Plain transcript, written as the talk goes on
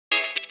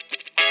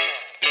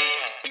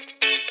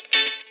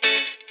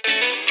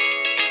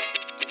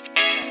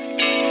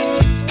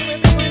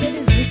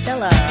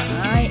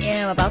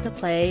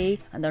play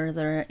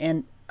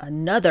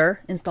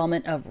another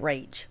installment of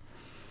Rage.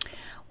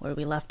 Where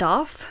we left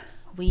off,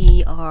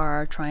 we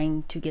are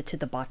trying to get to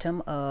the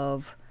bottom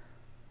of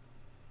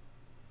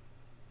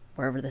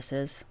wherever this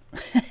is.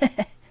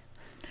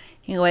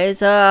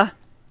 Anyways, I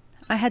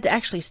had to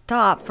actually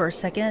stop for a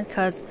second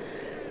because,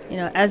 you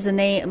know, as the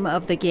name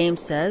of the game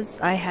says,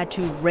 I had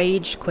to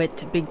rage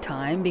quit big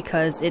time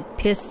because it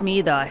pissed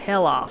me the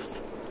hell off.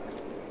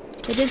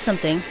 It did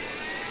something.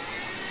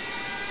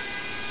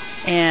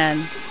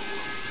 And...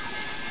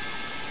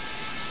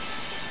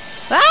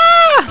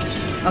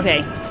 ah!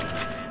 Okay.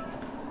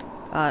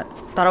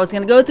 Thought I was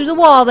gonna go through the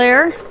wall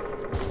there.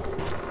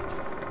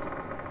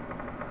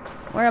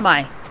 Where am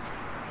I?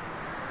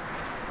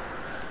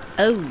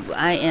 Oh,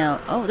 I am...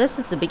 oh, this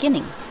is the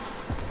beginning.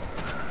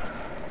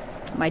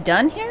 Am I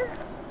done here?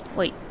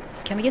 Wait,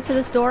 can I get to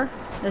this door?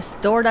 This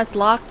door that's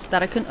locked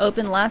that I couldn't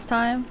open last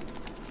time?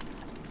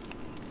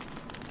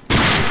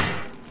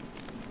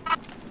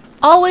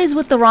 Always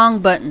with the wrong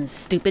buttons,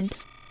 stupid.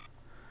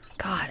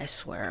 God, I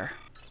swear.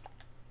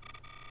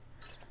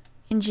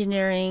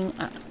 Engineering...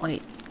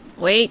 wait.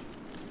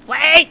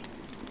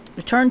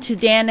 Return to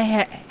Dan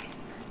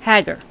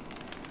Hager.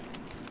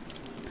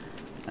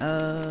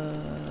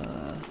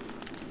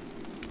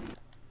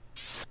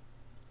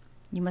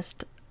 You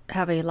must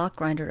have a lock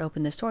grinder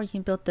open this door. You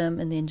can build them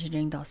in the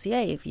engineering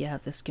dossier if you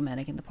have the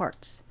schematic and the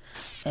parts.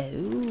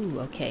 Oh,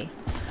 okay.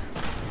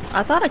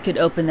 I thought I could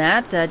open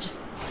that. I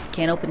just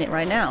can't open it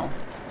right now.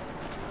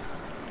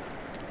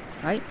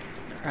 Right?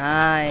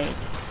 Right.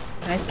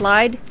 Can I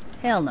slide?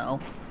 Hell no.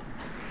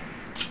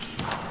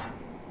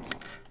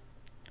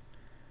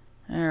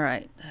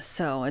 Alright,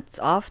 so it's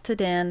off to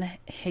Dan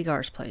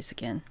Hagar's place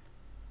again.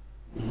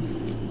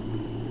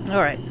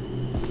 Alright.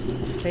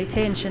 Pay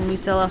attention,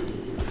 Musella.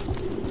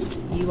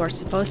 You are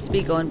supposed to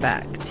be going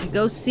back to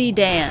go see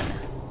Dan.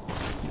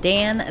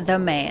 Dan the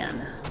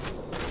man.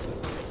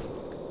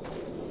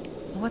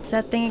 What's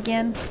that thing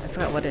again? I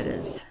forgot what it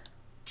is.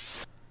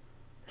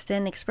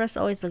 Stanton Express,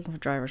 always looking for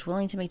drivers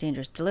willing to make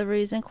dangerous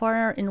deliveries.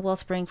 Inquire in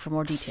Wellspring for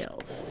more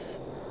details.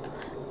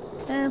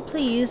 And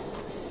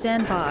please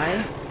stand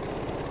by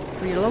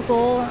for your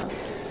local...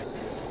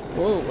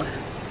 whoa.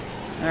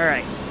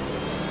 Alright.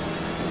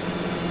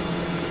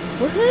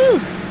 Woohoo!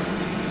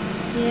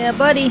 Yeah,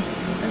 buddy.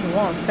 That's a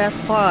long,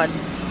 fast quad.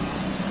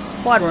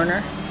 Quad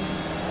runner.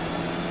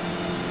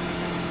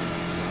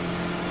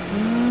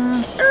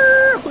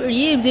 Who are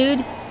you,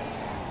 dude?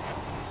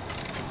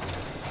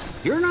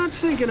 You're not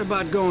thinking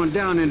about going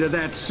down into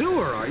that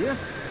sewer, are you?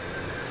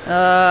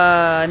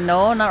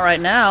 No, not right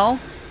now.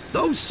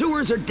 Those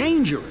sewers are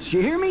dangerous,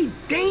 you hear me?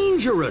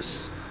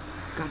 Dangerous!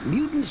 Got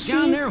mutants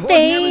down there She's hoarding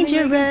everything they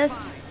can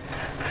dangerous.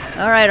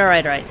 find.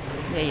 Alright.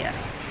 Yeah.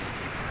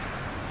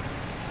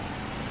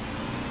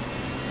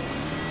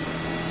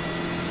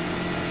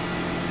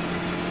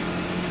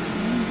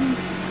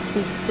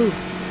 Ooh.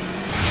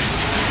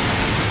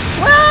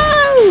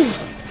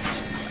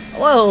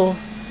 Whoa!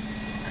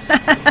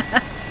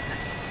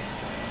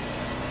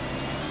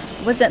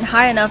 Wasn't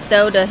high enough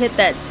though to hit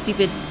that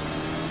stupid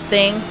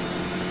thing.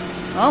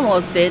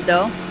 Almost did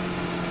though.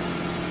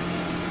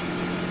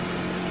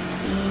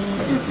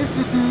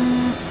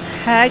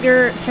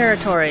 Hager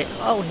territory.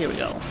 Oh, here we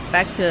go.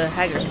 Back to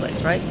Hager's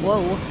place, right?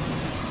 Whoa.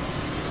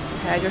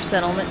 Hager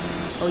settlement.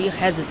 Oh, he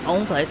has his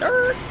own place.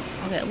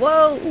 Okay,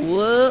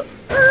 whoa.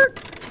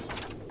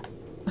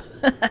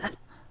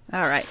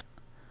 Alright.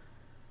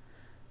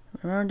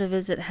 Remember to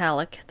visit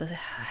Halleck, the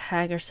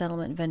Hager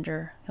settlement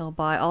vendor. He'll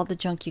buy all the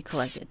junk you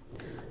collected.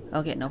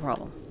 Okay, no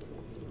problem.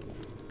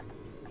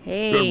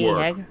 Hey, good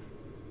work. Hager.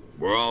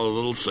 We're all a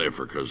little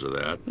safer because of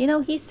that. You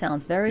know, he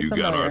sounds very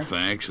familiar. You got our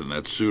thanks and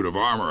that suit of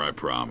armor I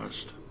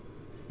promised.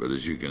 But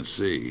as you can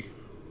see,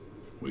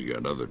 we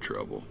got other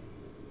trouble.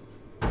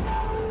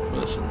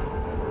 Listen.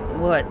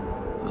 What?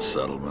 The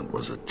settlement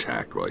was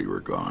attacked while you were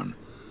gone.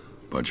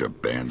 Bunch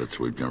of bandits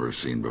we've never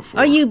seen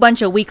before. Are you a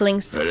bunch of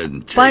weaklings? I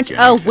didn't take bunch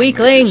anything. of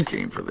weaklings. They just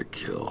came for the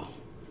kill.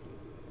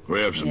 We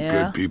have some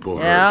good people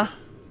hurt.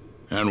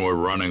 And we're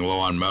running low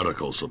on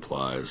medical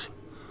supplies.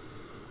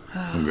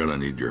 I'm gonna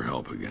need your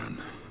help again.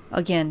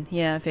 Again,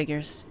 yeah,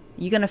 figures.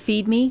 You gonna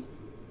feed me?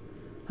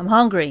 I'm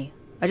hungry.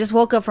 I just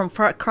woke up from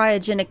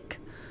cryogenic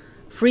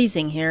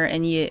freezing here,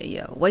 and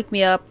you wake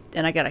me up,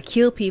 and I gotta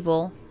kill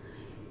people,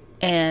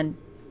 and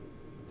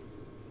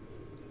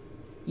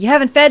you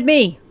haven't fed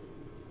me.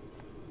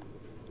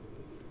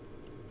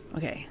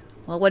 Okay,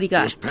 well, what do you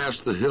got? Just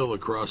past the hill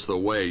across the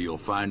way, you'll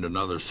find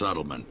another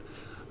settlement.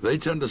 They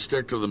tend to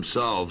stick to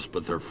themselves,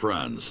 but they're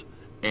friends,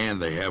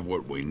 and they have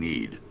what we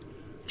need.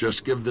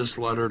 Just give this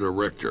letter to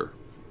Richter.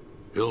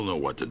 He'll know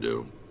what to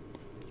do.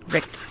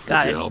 Rick,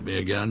 got it. If you help me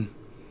again,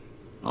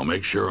 I'll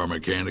make sure our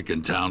mechanic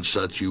in town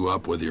sets you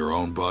up with your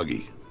own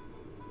buggy.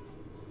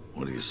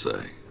 What do you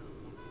say?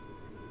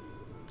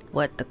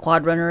 What, the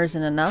quad runner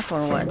isn't enough,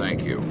 or what?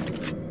 Thank you.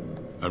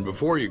 And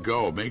before you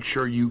go, make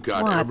sure you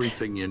got What?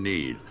 everything you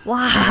need.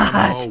 What?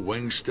 Ammo,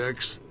 wing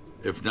sticks.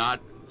 If not,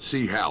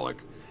 see Halleck.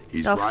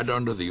 He's right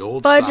under the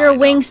old Fudge sign or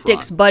wing out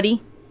sticks, front.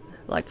 buddy.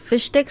 Like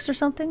fish sticks or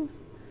something?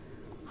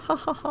 Ha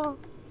ha ha.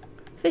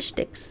 Fish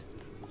sticks.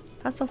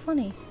 That's so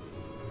funny.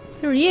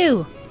 Who are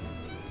you?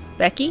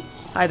 Becky?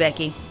 Hi,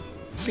 Becky.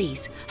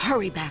 Please,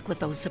 hurry back with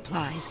those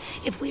supplies.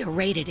 If we are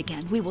raided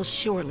again, we will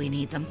surely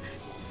need them.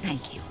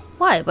 Thank you.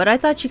 Why? But I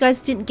thought you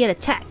guys didn't get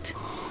attacked.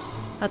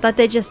 I thought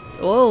they just...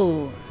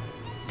 Oh.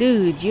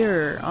 Dude,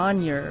 you're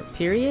on your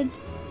period?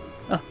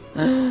 Oh.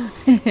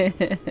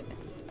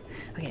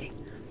 Okay.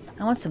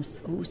 I want some...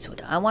 Ooh,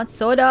 soda. I want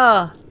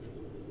soda!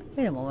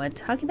 Wait a moment.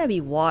 How can that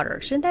be water?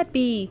 Shouldn't that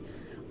be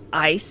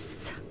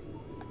ice?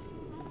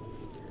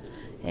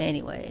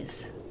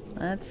 Anyways.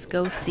 Let's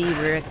go see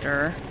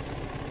Richter.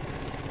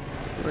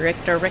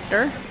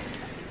 Richter.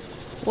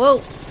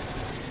 Whoa!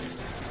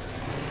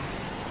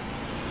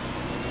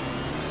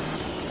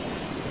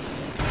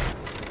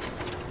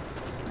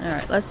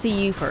 Alright, let's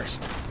see you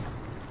first.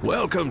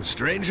 Welcome,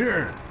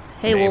 stranger.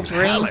 Hey, Name's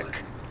Wolverine.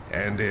 Halleck,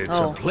 and it's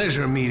Oh. a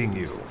pleasure meeting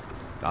you.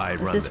 I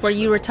run this where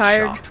you little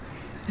retired? shop.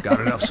 Got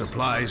enough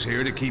supplies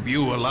here to keep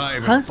you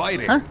alive Huh? and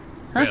fighting. Huh?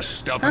 Best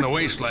stuff in the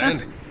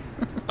wasteland.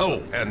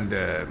 Oh, and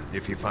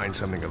if you find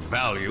something of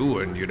value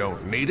and you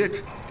don't need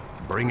it,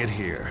 bring it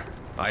here.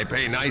 I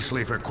pay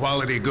nicely for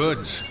quality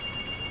goods.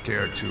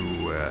 Care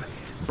to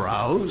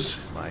browse?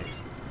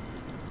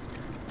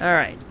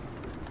 Alright.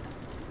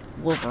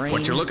 Wolverine.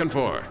 What you looking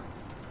for?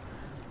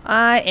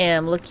 I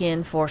am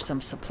looking for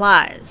some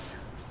supplies.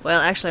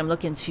 Well, actually, I'm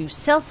looking to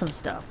sell some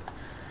stuff.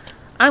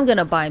 I'm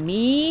gonna buy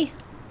me...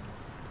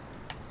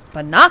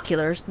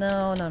 binoculars?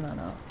 No.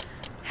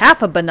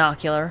 Half a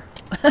binocular.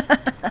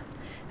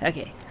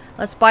 Okay.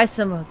 Let's buy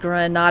some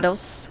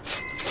granados.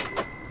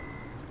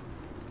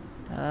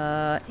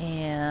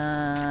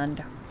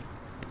 And...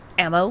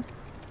 ammo.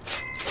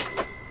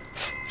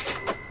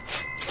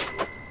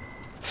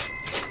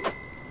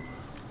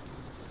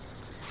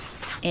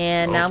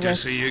 And now I'm Hope to gonna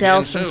see you sell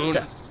again some soon.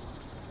 stuff.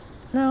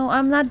 No,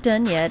 I'm not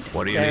done yet.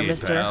 What do you there, need,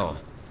 mister. pal?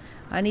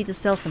 I need to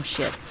sell some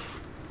shit.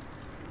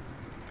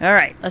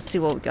 Alright, let's see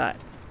what we got.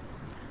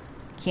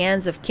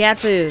 Cans of cat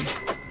food.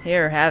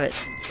 Here, have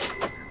it.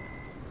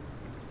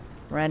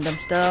 Random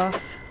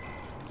stuff.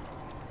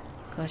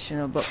 Collection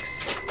of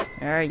books.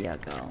 There you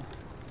go.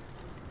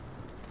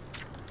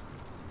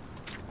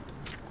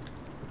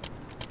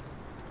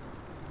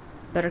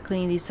 Better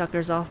clean these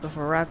suckers off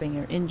before wrapping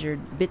your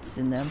injured bits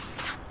in them.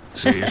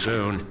 See you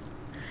soon.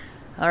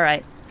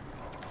 Alright.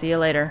 See you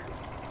later.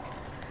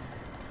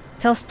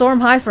 Tell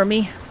Storm hi for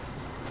me.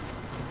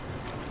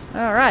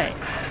 Alright.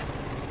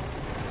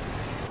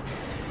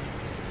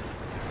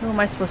 Who am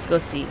I supposed to go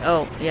see?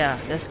 Oh, yeah,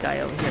 this guy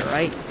over here,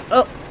 right?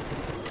 Oh!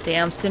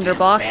 Damn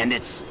Cinderblock.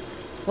 Bandits.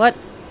 What?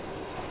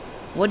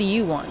 What do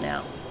you want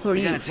now? Who are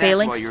We you, got attacked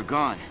Phalanx? while you're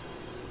gone.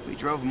 We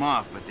drove them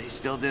off, but they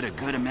still did a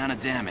good amount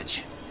of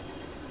damage.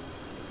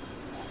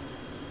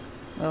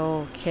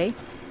 Okay.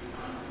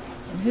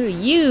 And who are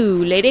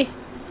you, lady?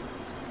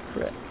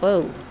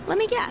 Whoa. Let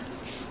me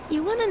guess.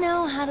 You want to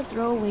know how to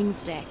throw a wing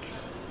stick.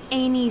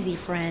 Ain't easy,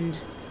 friend.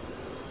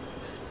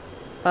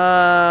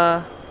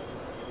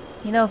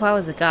 You know, if I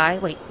was a guy...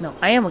 Wait, no,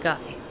 I am a guy.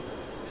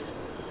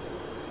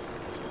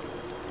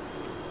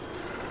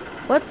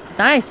 What's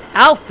nice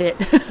outfit?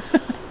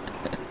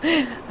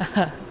 Hey,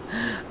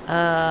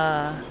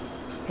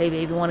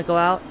 baby, want to go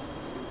out?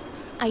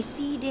 I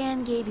see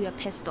Dan gave you a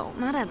pistol.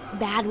 Not a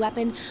bad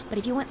weapon, but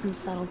if you want some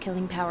subtle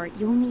killing power,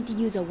 you'll need to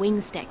use a wing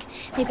stick.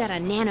 They've got a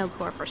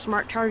nanocore for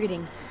smart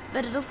targeting,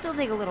 but it'll still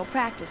take a little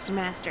practice to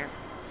master.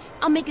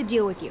 I'll make a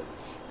deal with you.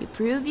 You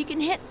prove you can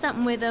hit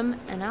something with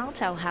them, and I'll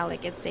tell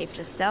Halleck it's safe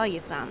to sell you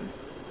some.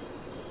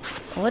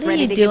 What are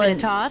Ready you to doing? give it a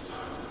toss?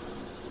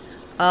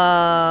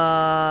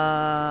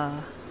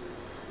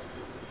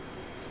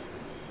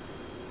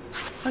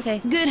 Okay.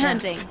 Good yeah.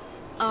 hunting.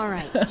 All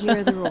right, here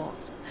are the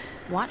rules.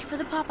 Watch for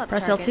the pop-up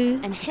Press targets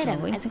L2, and hit so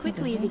them wait a as second,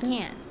 quickly as you hold on.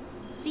 can.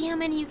 See how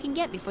many you can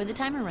get before the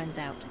timer runs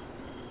out.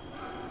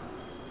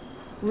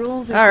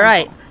 Rules are All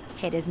right. simple.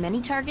 Hit as many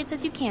targets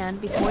as you can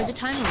before the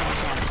timer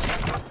runs out.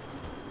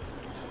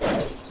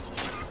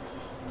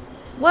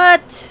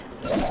 What?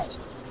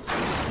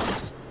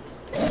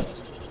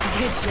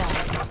 Good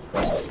job.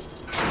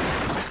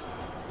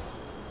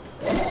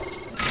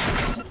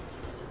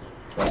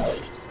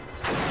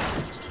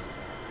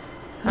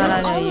 How'd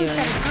I You're know you? almost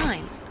out of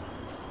time.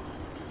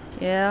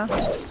 Yeah.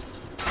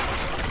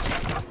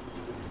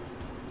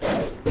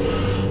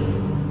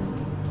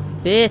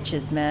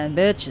 Bitches, man.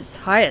 Bitches.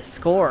 Highest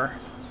score.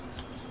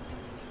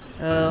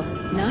 Oh.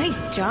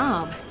 Nice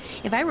job.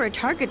 If I were a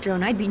target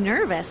drone, I'd be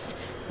nervous.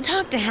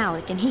 Talk to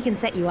Halleck and he can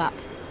set you up.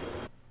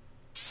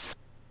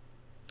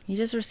 You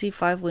just received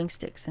 5 wing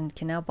sticks and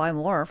can now buy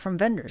more from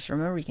vendors.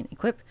 Remember, you can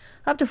equip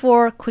up to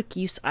 4 quick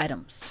use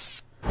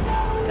items.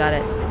 Got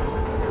it.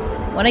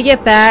 When I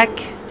get back...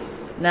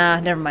 Nah,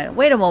 never mind.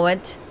 Wait a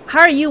moment.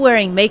 How are you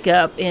wearing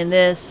makeup in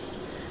this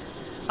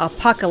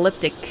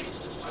apocalyptic...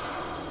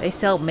 They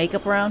sell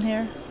makeup around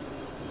here?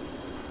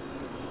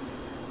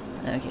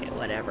 Okay,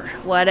 whatever.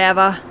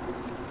 Whatever.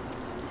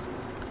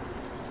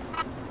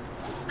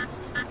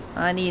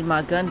 I need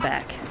my gun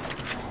back.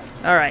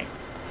 Alright.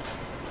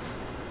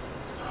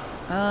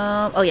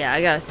 Oh yeah,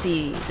 I gotta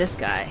see this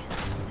guy.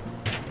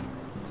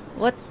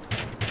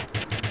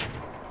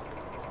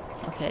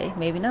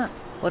 maybe not.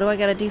 What do I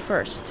gotta do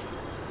first?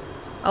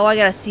 Oh, I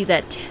gotta see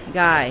that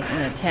guy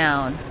in the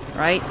town,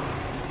 right?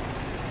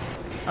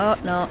 Oh,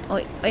 no. Oh,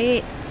 wait,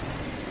 wait.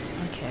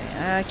 Okay,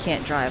 I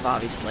can't drive,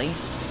 obviously.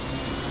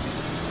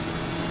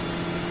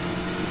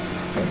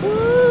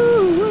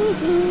 Woo, woo,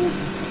 woo.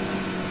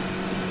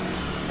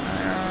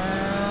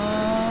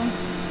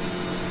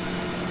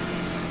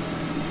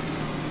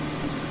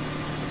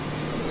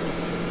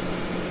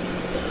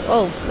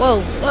 Whoa,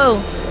 whoa, whoa.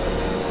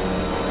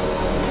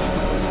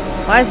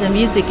 Why does the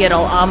music get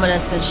all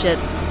ominous and shit?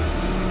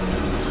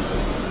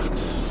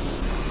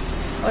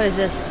 What is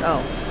this?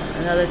 Oh,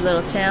 another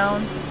little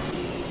town.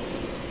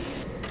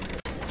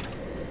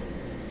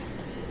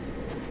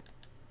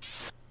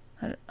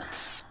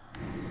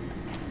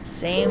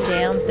 Same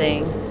damn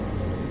thing.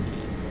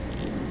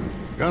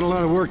 Got a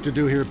lot of work to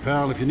do here,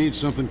 pal. If you need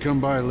something,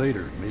 come by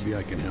later. Maybe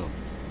I can help.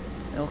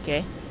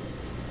 Okay.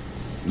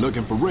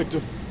 Looking for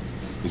Richter?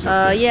 He's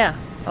up there. Yeah.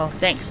 Oh,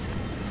 thanks.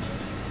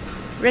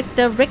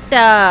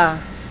 Richter!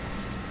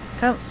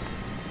 Come.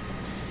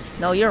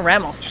 No, you're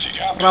Ramos.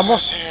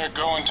 Ramos. Here,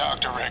 go and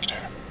talk to Richter.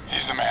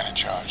 He's the man in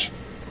charge.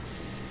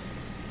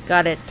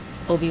 Got it,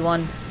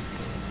 Obi-Wan.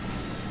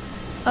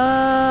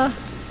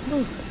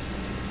 Ooh.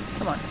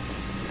 Come on.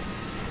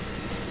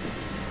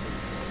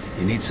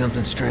 You need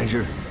something,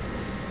 stranger?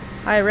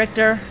 Hi,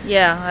 Richter.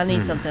 Yeah, I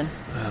need something.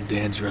 Well,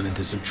 Dan's run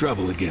into some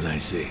trouble again, I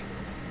see.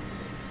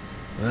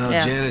 Well,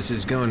 Yeah. Janice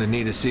is going to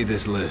need to see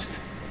this list.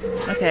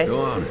 Okay.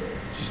 Go on.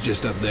 She's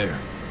just up there.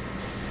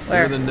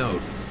 Where? With a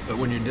note. But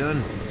when you're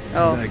done,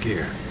 Oh. come back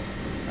here.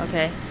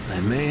 Okay. I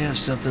may have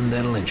something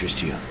that'll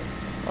interest you.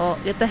 Well,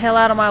 get the hell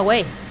out of my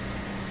way.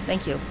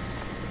 Thank you.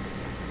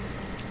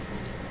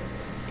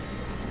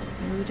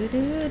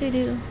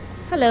 Doo-doo-doo-doo-doo.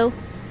 Hello.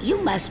 You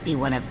must be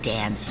one of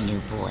Dan's new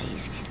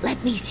boys.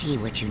 Let me see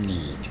what you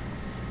need.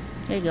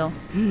 Here you go.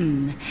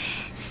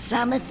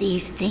 Some of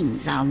these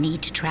things I'll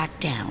need to track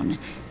down.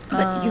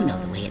 But you know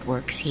the way it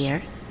works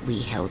here. We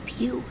help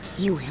you,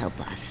 you help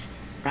us,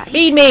 right?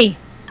 Feed me!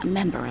 A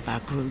member of our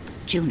group,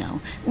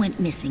 Juno, went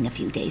missing a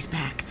few days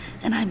back,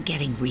 and I'm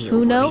getting real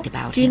Juno? worried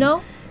about Juno?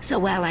 him. So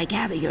while I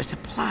gather your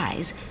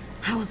supplies,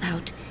 how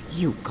about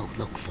you go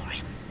look for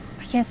him?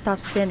 I can't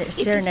stop staring If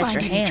you at your find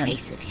any hand.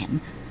 trace of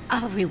him,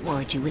 I'll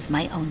reward you with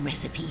my own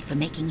recipe for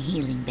making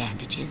healing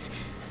bandages.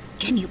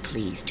 Can you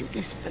please do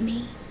this for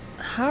me?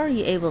 How are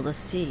you able to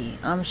see?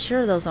 I'm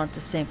sure those aren't the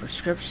same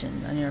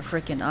prescription on your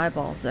freaking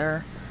eyeballs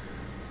there.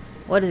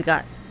 What has it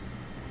got?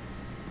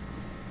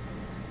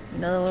 You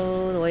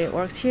know the way it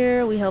works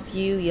here. We help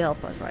you, you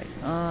help us, right?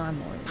 Oh,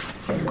 I'm always...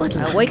 Good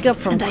luck. I wake up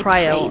from and I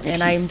cryo pray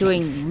that and he's I'm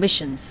doing safe.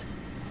 missions.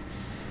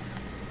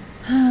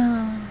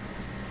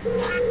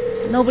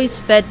 Nobody's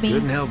fed me.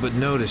 Couldn't help but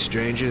notice,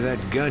 stranger, that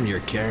gun you're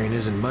carrying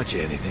isn't much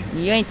of anything.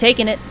 You ain't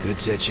taking it. Could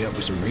set you up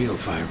with some real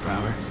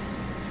firepower.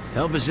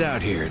 Help us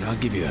out here, and I'll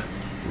give you a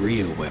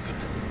real weapon.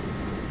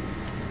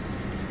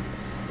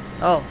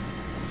 Oh.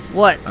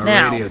 What? Our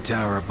now? radio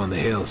tower up on the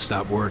hill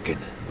stopped working.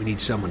 We need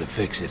someone to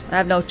fix it. I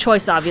have no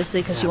choice,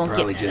 obviously, because you won't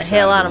Probably get the just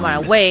hell out out of of my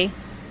alignment. way.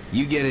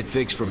 You get it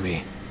fixed for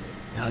me.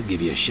 I'll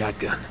give you a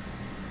shotgun.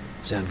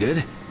 Sound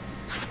good?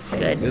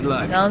 Good. Good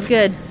luck. Sounds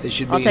good. This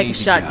should be I'll an take a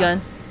easy shotgun.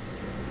 job.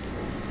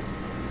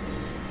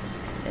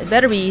 It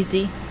better be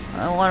easy.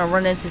 I don't want to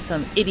run into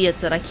some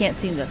idiots that I can't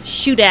seem to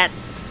shoot at.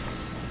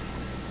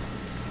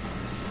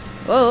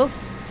 Whoa.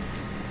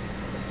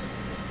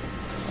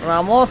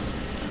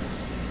 Ramos.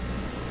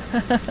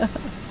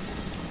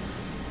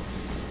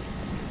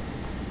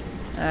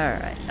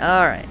 Alright,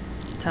 alright.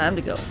 Time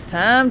to go.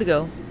 Time to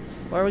go.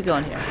 Where are we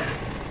going here?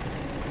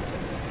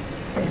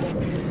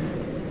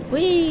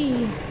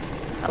 Whee!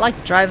 I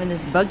like driving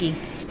this buggy.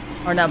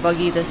 Or not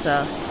buggy, this,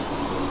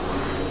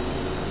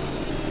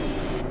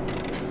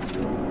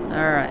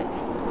 Alright.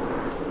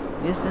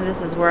 This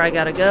is where I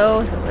gotta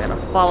go, so I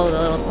gotta follow the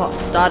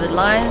little dotted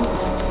lines.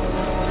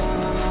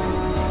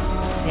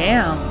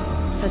 Damn.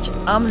 Such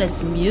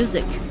ominous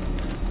music.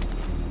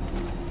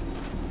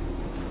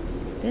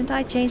 Didn't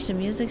I change the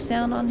music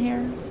sound on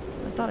here?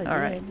 I thought I did.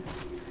 Alright.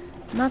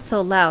 Not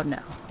so loud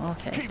now.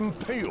 Okay. Keep 'em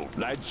peeled,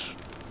 lads.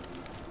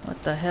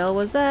 What the hell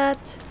was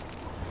that?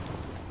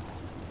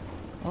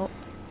 Oh.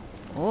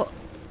 Oh.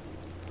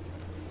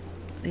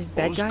 These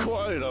bad All's guys?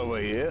 quiet over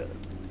here.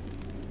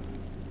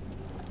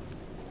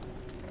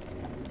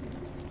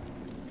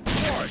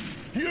 Quiet.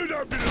 You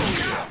don't belong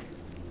here.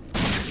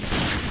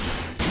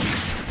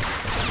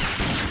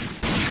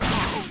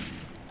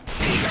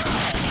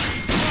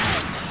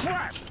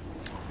 Crap.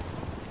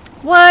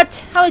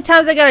 What? How many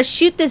times I gotta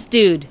shoot this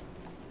dude?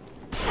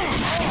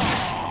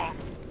 Oh,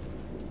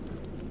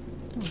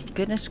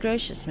 goodness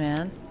gracious,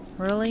 man.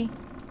 Really?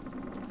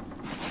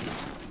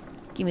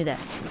 Give me that.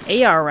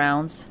 AR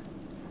rounds.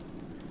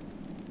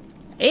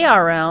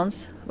 AR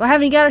rounds? Well, I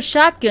haven't even got a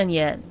shotgun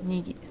yet.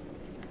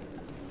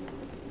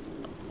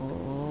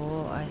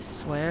 Oh, I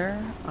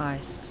swear. I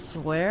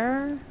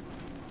swear.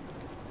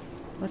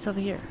 What's over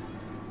here?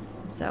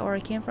 Is that where I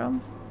came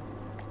from?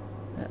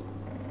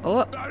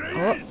 Oh.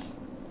 Oh.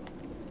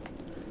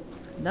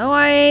 No,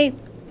 I ain't.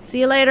 See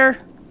you later.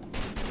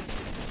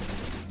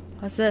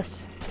 What's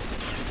this?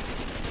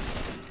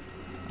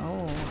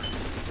 Oh,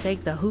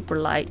 take the Hooper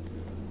light.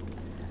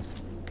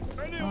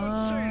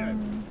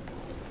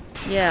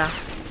 Yeah.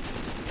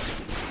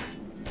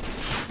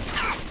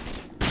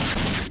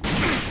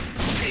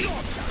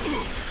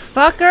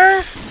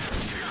 Fucker!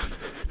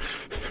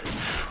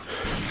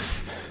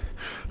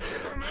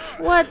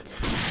 What?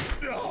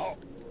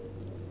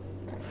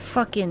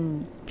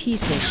 Fucking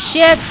piece of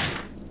shit!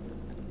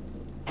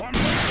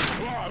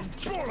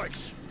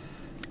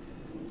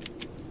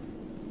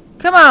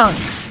 Come on!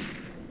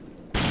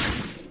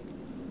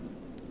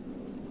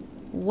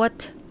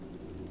 What?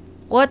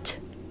 What?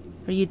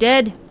 Are you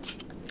dead?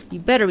 You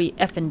better be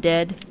effing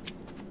dead.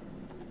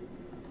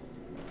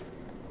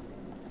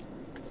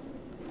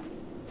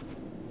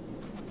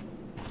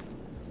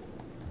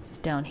 It's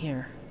down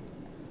here.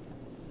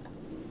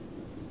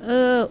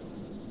 Oh.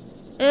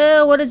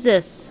 Oh, what is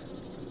this?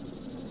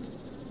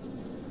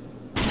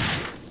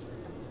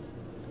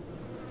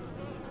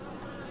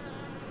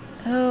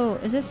 Oh,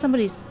 is this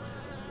somebody's...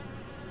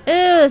 Ew,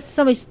 this is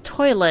somebody's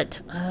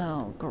toilet.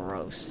 Oh,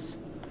 gross.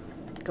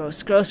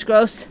 Gross, gross,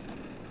 gross.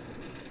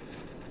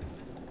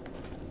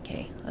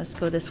 Okay, let's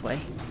go this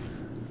way.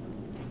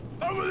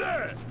 Over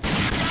there!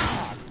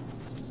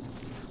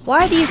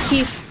 Why do you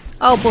keep...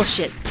 Oh,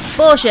 bullshit.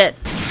 Bullshit.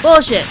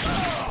 Bullshit.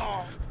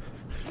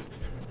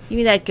 Give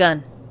me that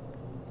gun.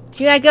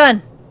 Give me that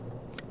gun.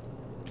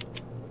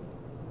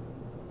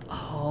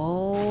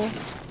 Oh.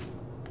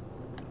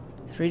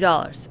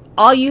 $3.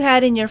 All you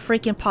had in your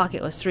freaking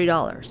pocket was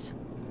 $3.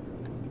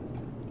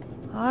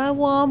 I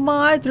want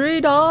my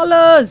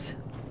 $3.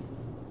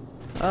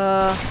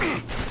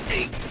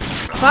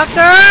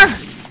 Fucker!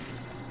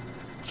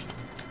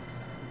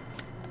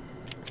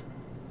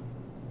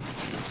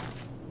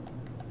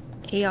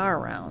 AR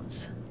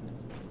rounds.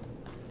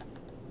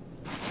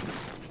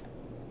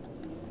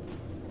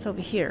 What's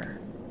over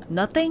here?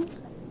 Nothing?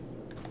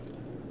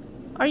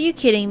 Are you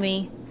kidding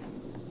me?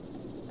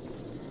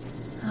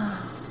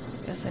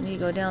 Guess I need to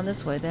go down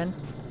this way then.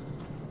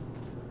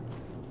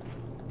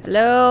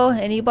 Hello?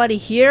 Anybody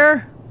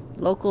here?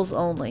 Locals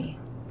only.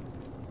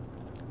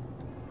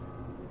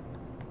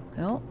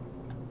 No?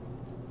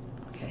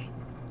 Okay.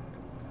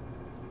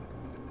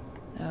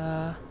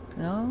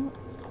 No?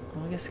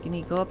 Well, I guess I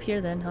need to go up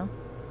here then, huh?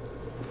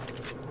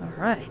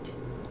 Alright.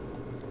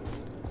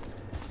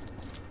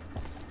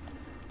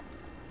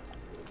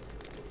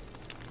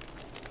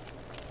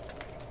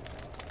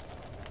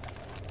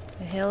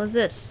 The hell is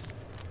this?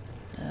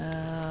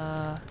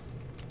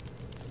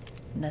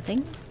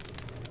 Nothing?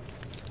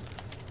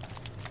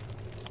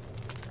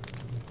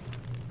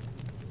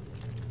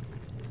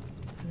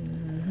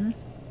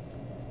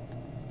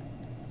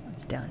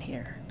 What's down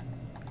here?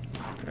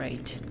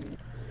 Great.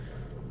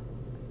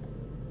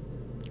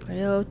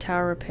 Radio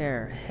tower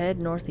repair. Head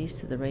northeast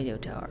to the radio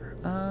tower.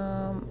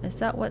 Is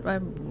that what I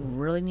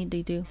really need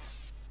to do?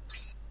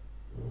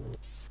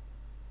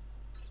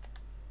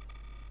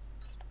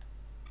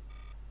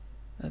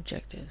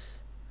 Objectives.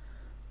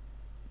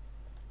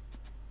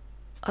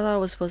 I thought I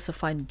was supposed to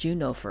find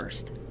Juno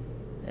first.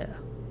 Yeah.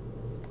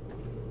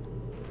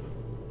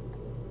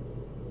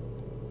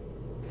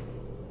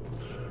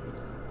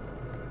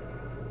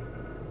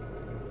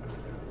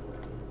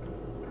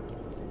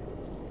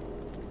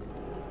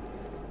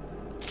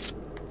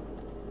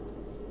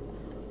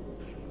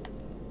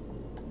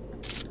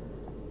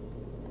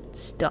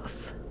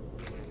 Stuff.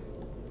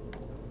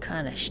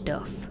 Kind of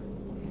stuff.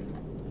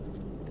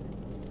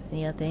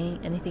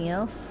 Anything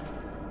else?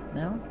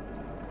 No?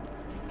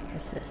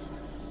 What's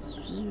this?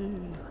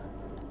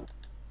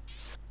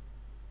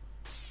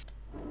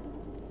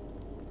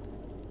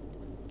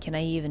 Can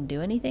I even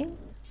do anything?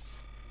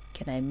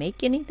 Can I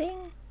make anything?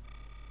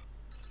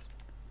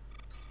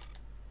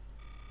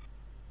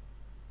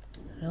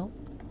 Nope.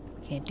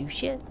 Can't do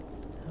shit.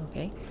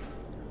 Okay.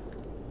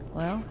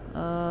 Well,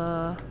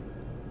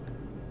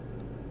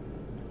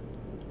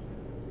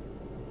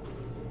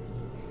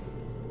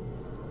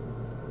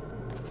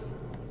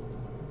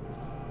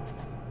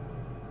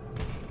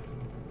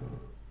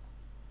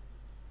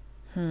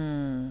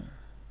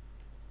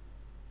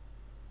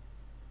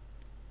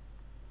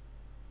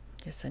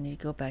 Guess I need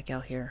to go back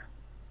out here.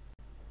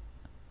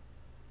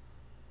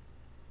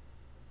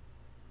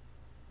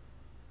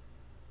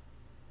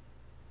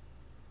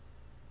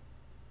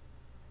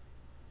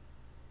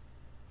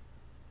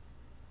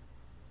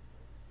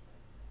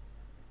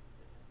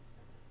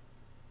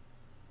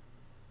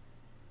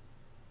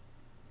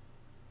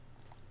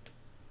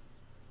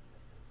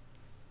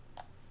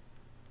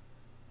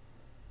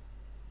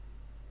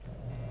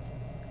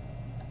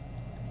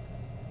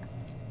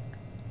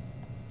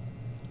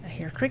 I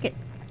hear a cricket.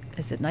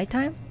 Is it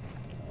nighttime?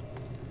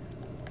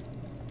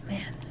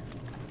 Man.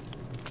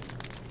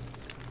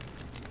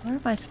 Where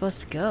am I supposed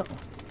to go?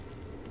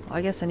 Well,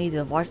 I guess I need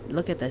to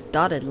look at the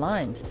dotted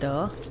lines,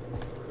 duh.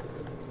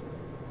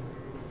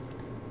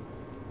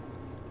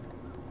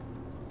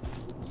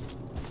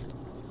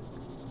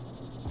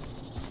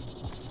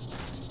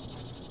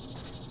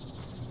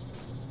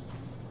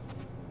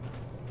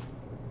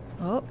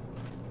 Oh.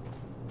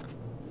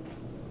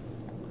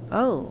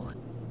 Oh.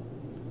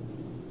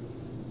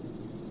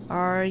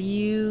 Are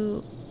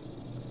you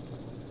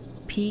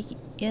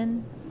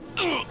peeking?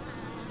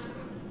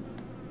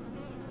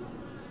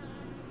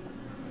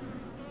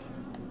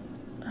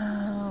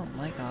 Oh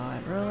my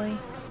god, really?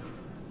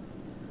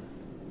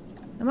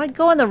 Am I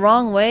going the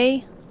wrong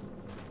way?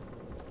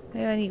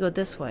 Maybe I need to go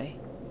this way.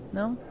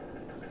 No?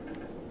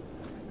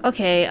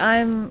 Okay,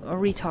 I'm a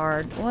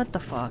retard. What the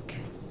fuck?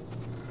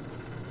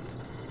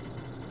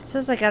 It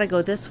says I gotta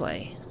go this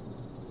way.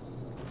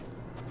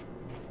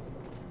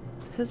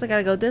 It says I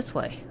gotta go this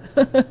way.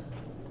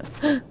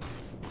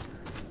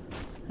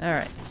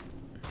 Alright.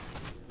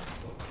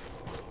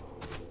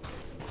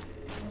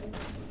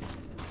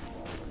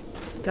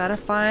 Gotta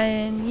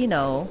find, you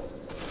know,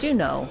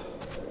 Juno.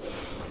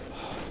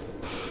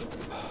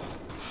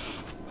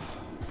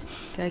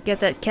 Gotta get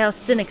that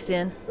calisthenics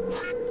in.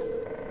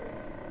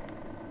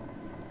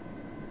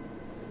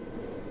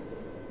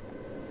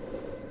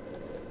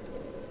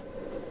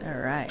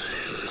 Alright.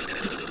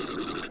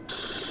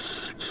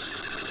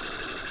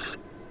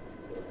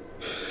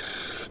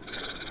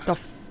 The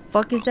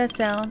fuck is that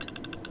sound?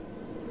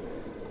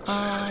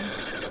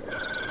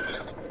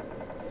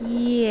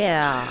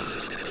 Yeah.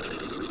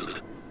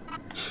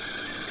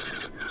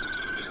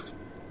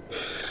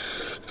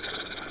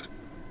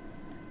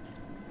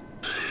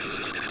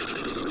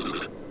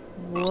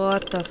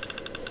 What the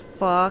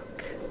fuck?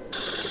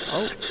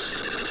 Oh.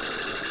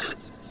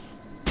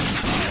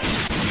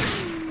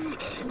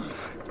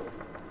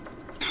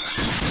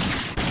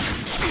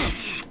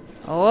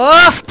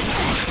 Oh!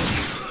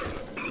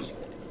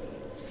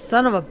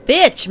 Son of a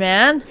bitch,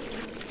 man!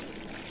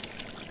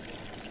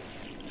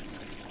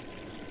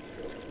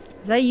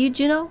 Is that you,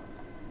 Juno?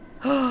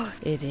 Oh,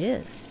 it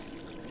is.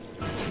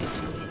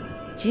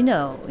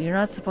 Juno, you're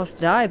not supposed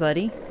to die,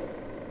 buddy.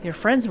 Your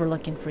friends were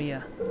looking for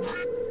you.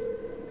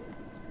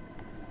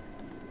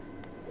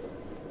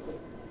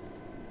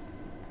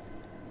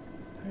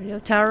 Radio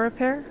tower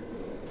repair?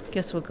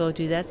 Guess we'll go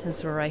do that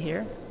since we're right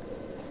here.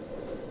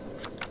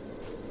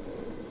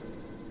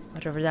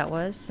 Whatever that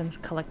was, some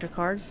collector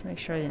cards. Make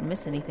sure I didn't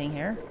miss anything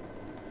here.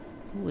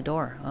 Ooh, a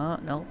door. Oh,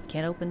 no,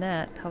 can't open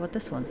that. How about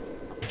this one?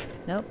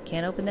 Nope,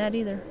 can't open that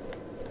either.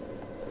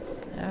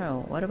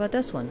 Oh, what about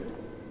this one?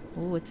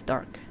 Ooh, it's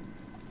dark.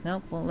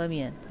 Nope, won't let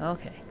me in.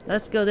 Okay,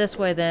 let's go this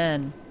way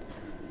then.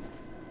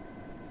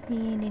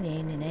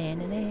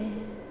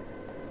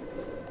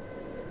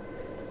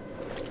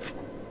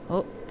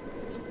 Oh.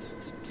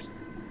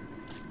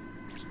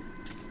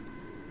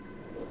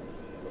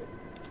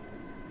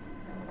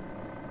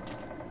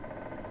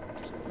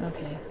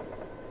 Okay.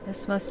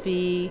 This must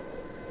be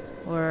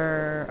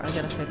where I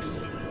gotta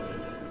fix.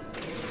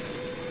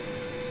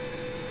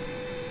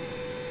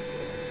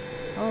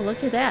 Oh,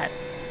 look at that.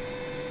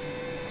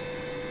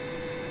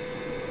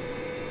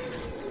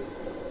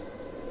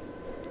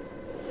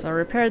 So I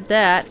repaired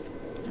that.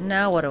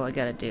 Now what do I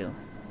gotta do?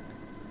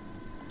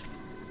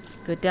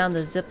 Go down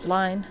the zip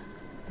line.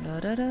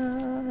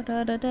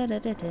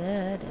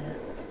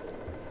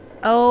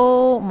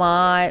 Oh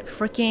my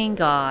freaking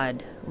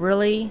god.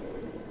 Really?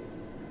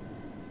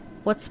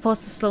 What's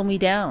supposed to slow me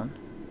down?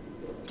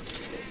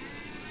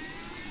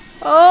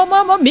 Oh,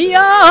 mamma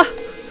mia!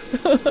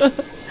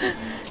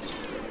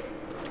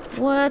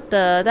 What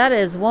the? That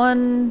is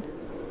one...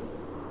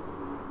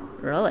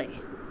 Really?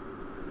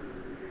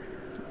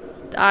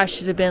 I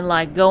should have been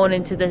like going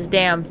into this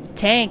damn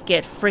tank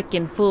at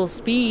freaking full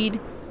speed.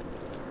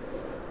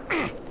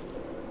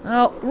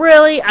 Oh,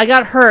 really? I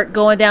got hurt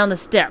going down the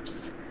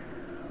steps.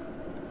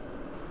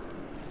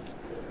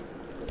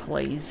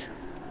 Please.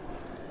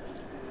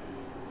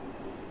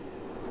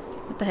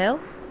 What the hell?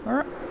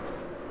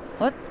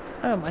 What?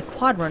 Oh, my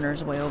quad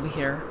runner's way over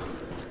here.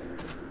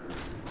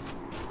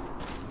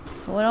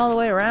 Going all the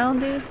way around,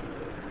 dude?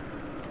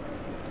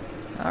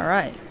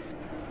 Alright.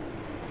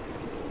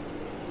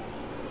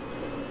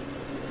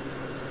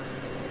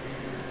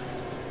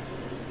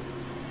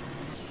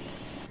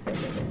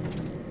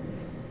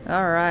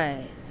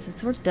 Alright,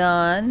 since we're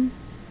done,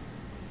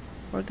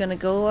 we're gonna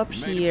go up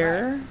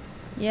here.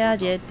 Yeah, I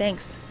did,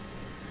 thanks.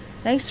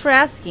 Thanks for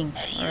asking.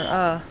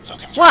 Or,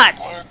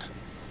 what?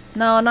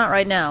 No, not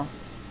right now.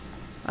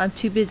 I'm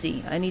too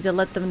busy. I need to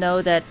let them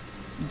know that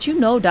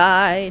Juno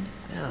died.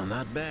 Oh,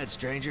 not bad,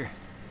 stranger.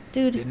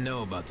 Dude. Didn't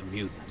know about the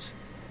mutants.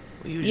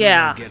 We usually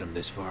don't get them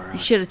this far out. You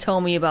should have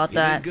told me about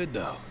that. You did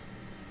good, though.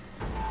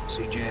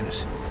 See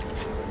Janice.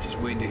 She's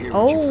waiting to hear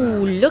what you found.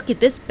 Oh, look at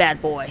this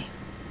bad boy.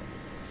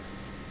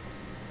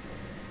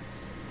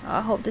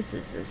 I hope this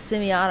is a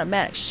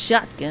semi-automatic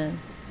shotgun.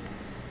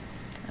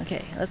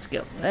 Okay, let's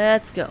go.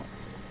 Let's go.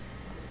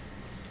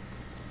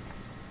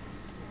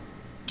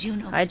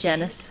 Juno's Hi,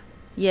 Janice. dead.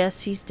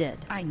 Yes, he's dead.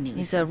 I knew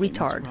he's a something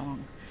retard. was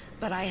wrong,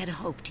 but I had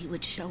hoped he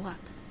would show up.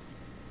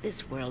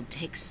 This world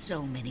takes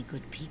so many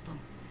good people.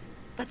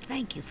 But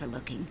thank you for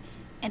looking.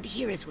 And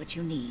here is what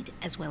you need,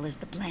 as well as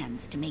the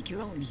plans to make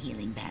your own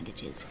healing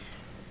bandages.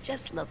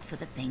 Just look for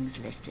the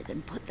things listed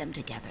and put them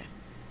together.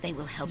 They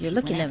will help you. You're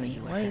looking at whenever me.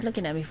 you are What are you hurt.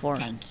 looking at me for?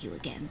 Thank you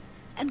again,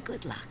 and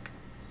good luck.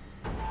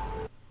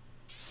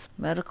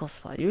 Medical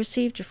supply. You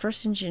received your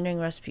first engineering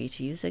recipe.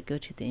 To use it, go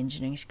to the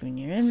engineering screen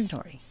in your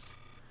inventory.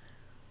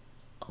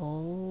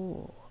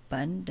 Oh,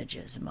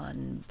 bandages,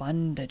 man.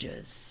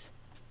 Bandages.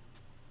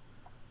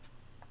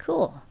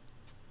 Cool.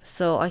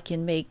 So I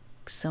can make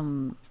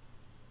some...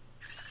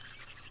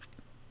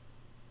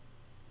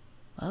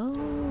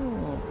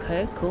 Oh,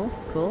 okay, cool.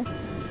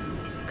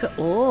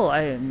 Oh,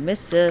 I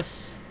missed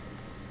this.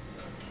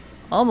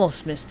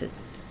 Almost missed it.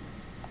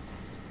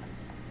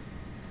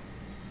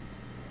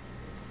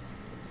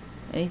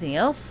 Anything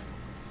else?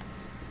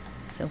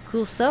 Some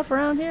cool stuff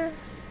around here?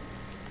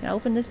 Can I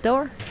open this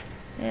door?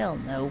 Hell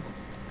no.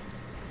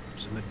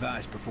 Some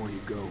advice before you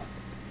go.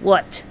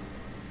 What?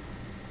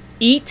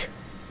 Eat?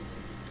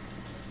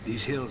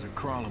 These hills are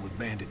crawling with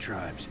bandit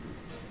tribes.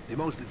 They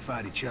mostly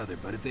fight each other,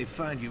 but if they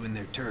find you in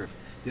their turf,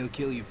 they'll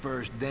kill you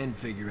first, then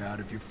figure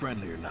out if you're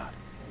friendly or not.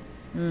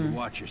 You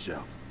watch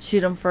yourself.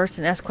 Shoot them first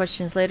and ask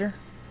questions later?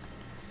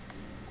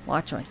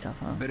 Watch myself,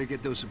 huh? Better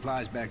get those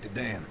supplies back to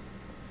Dan.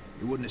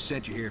 He wouldn't have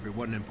sent you here if it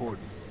wasn't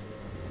important.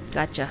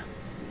 Gotcha.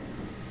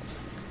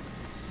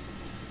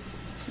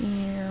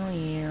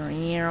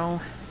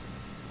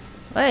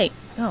 Wait.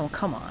 Oh,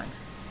 come on.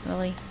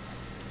 Really?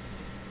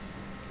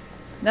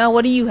 Now,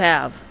 what do you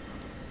have?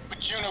 With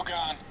Juno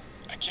gone,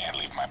 I can't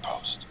leave my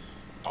post.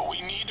 But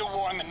we need to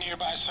warn the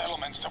nearby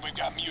settlements that we've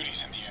got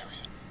muties in the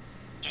area.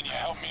 Can you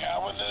help me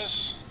out with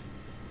this?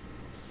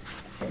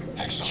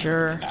 Excellent.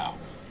 Sure. Now,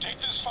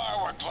 take this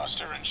firework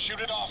cluster and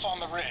shoot it off on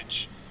the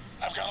ridge.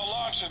 I've got a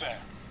launcher there.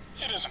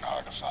 It isn't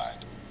hard to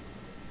find.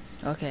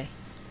 Okay.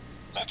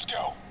 Let's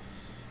go.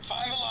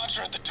 Find the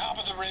launcher at the top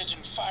of the ridge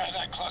and fire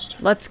that cluster.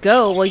 Let's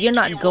go. Well, you're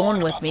not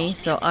going with me,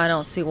 so I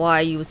don't see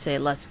why you would say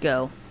let's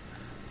go.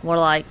 More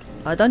like,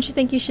 don't you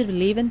think you should be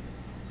leaving?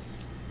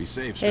 Be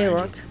safe, Hey, stranger.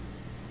 Rourke.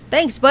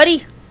 Thanks,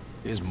 buddy.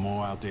 There's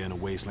more out there in the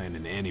wasteland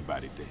than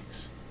anybody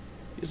thinks.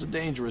 It's a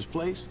dangerous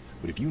place,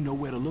 but if you know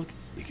where to look,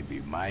 it can be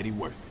mighty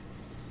worth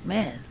it.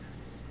 Man,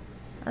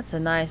 that's a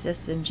nice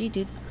SMG,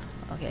 dude.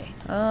 Okay.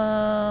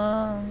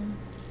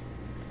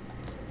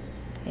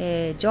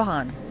 Hey,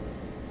 Johan.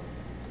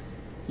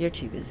 You're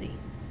too busy.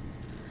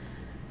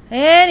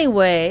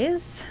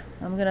 Anyways,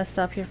 I'm gonna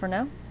stop here for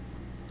now.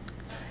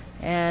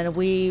 And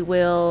we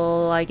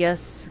will, I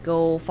guess,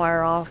 go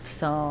fire off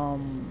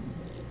some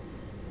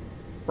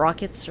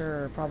rockets,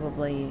 or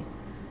probably,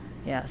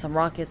 yeah, some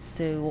rockets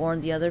to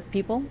warn the other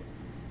people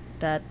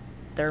that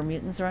there are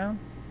mutants around.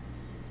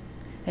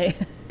 Hey,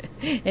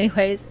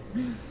 anyways,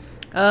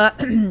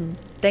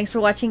 thanks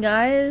for watching,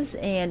 guys,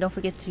 and don't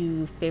forget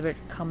to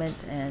favorite,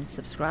 comment, and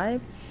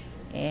subscribe.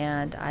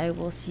 And I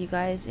will see you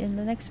guys in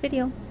the next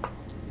video.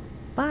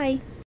 Bye.